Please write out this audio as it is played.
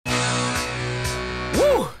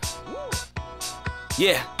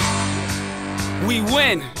Yeah, we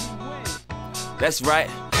win. That's right,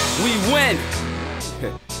 we win.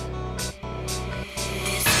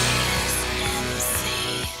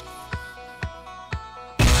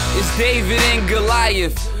 It's David and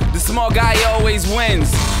Goliath. The small guy always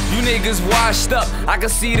wins. You niggas washed up, I can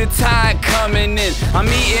see the tide coming in. I'm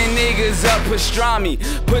eating niggas up, pastrami.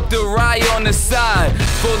 Put the rye on the side,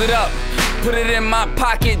 fold it up, put it in my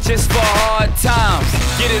pocket just for hard times.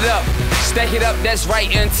 Get it up, stack it up, that's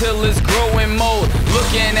right, until it's growing mold.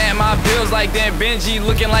 Looking at my bills like Dan Benji,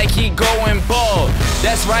 looking like he going bald.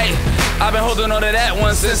 That's right, I've been holding on to that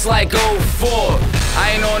one since like '04.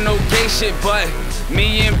 I ain't on no gay shit, but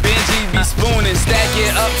me and Benji be spooning, stack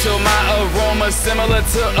it up till my aroma similar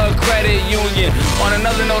to a credit union. On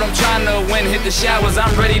another note, I'm trying to win. Hit the showers,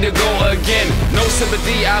 I'm ready to go again. No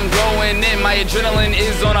sympathy, I'm going in. My adrenaline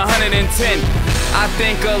is on 110. I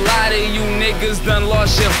think a lot of you niggas done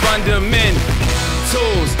lost your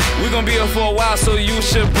fundamentals. We gon' be here for a while, so you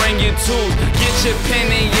should bring your tools. Get your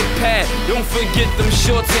pen and your pad. Don't forget them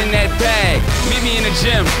shorts in that bag. Meet me in the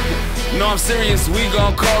gym. No, I'm serious, we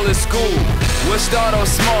gon' call it school. We'll start off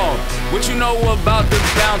small. What you know about the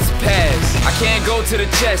bounce pass? I can't go to the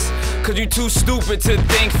chest, cause you too stupid to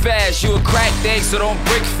think fast. You a cracked egg, so don't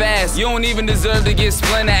break fast. You don't even deserve to get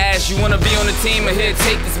splinter ass. You wanna be on the team, or here,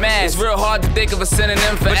 take this mask. It's real hard to think of a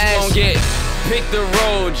synonym for ass. But you gon' get pick the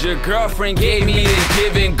road. Your girlfriend gave me the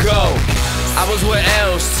give and go. I was with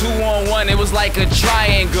L's, 2-on-1, it was like a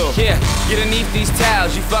triangle. Yeah, get underneath these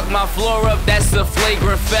towels, you fuck my floor up, that's a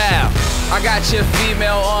flagrant foul. I got your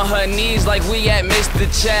female on her knees like we at Mr.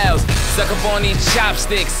 Child's. Suck up on these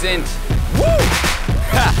chopsticks and woo!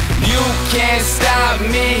 Ha! You can't stop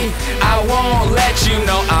me, I won't let you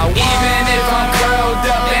know I won't. Even if I'm curled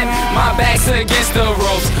up and my back's against the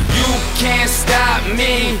ropes, you can't stop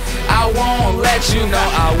me, I won't let you know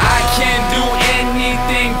I can do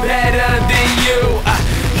anything better than you.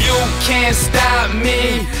 You can't stop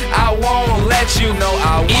me, I won't let you know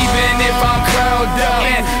I won't. Even if I'm curled up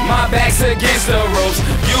and my back's against the ropes,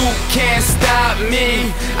 you can't stop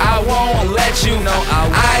me, I won't let you know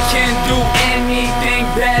I can do anything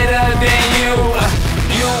better than you.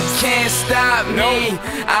 You can't stop me,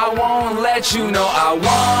 I won't let you know I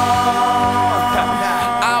won't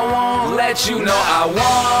let you know I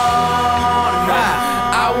won't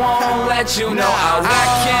let you know I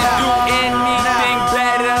can do anything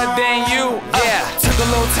better than you. Yeah, took a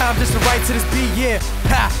little time just to write to this beat, yeah.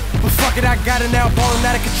 Ha. But fuck it, I got it now, ballin'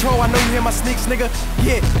 out of control. I know you hear my sneaks, nigga,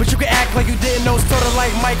 yeah. But you can act like you didn't know, sorta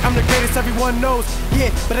like Mike, I'm the greatest, everyone knows,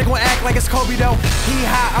 yeah. But they gon' act like it's Kobe though. He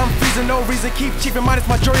hot, I'm freezing, no reason, keep cheap in mind, it's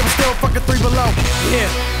my jury, I'm still fucking 3 below, yeah.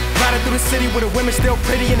 Riding through the city with the women still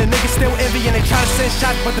pretty and the niggas still envy and they try to send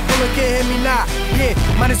shots, but the bullet can't hit me now. Yeah,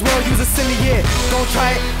 might as well use a silly, yeah. Don't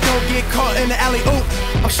try it, don't get caught in the alley. Oop,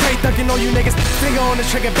 I'm straight dunking on you niggas. Finger on the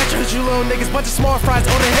trigger, bet you hit you little niggas. Bunch of small fries,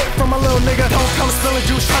 order hit from my little nigga. Don't come spilling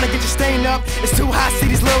juice, trying to get you stained up. It's too hot, see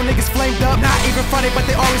these little niggas flamed up. Not even Friday, but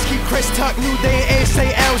they always keep Chris tucked. New day and age,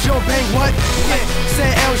 say L's, you don't bang what? Yeah,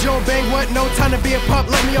 say L's, you don't bang what? No time to be a pup,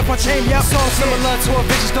 let me off my chain, yup. Song similar to a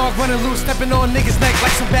bitch's dog running loose, stepping on niggas' neck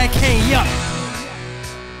like some bad cane, yup.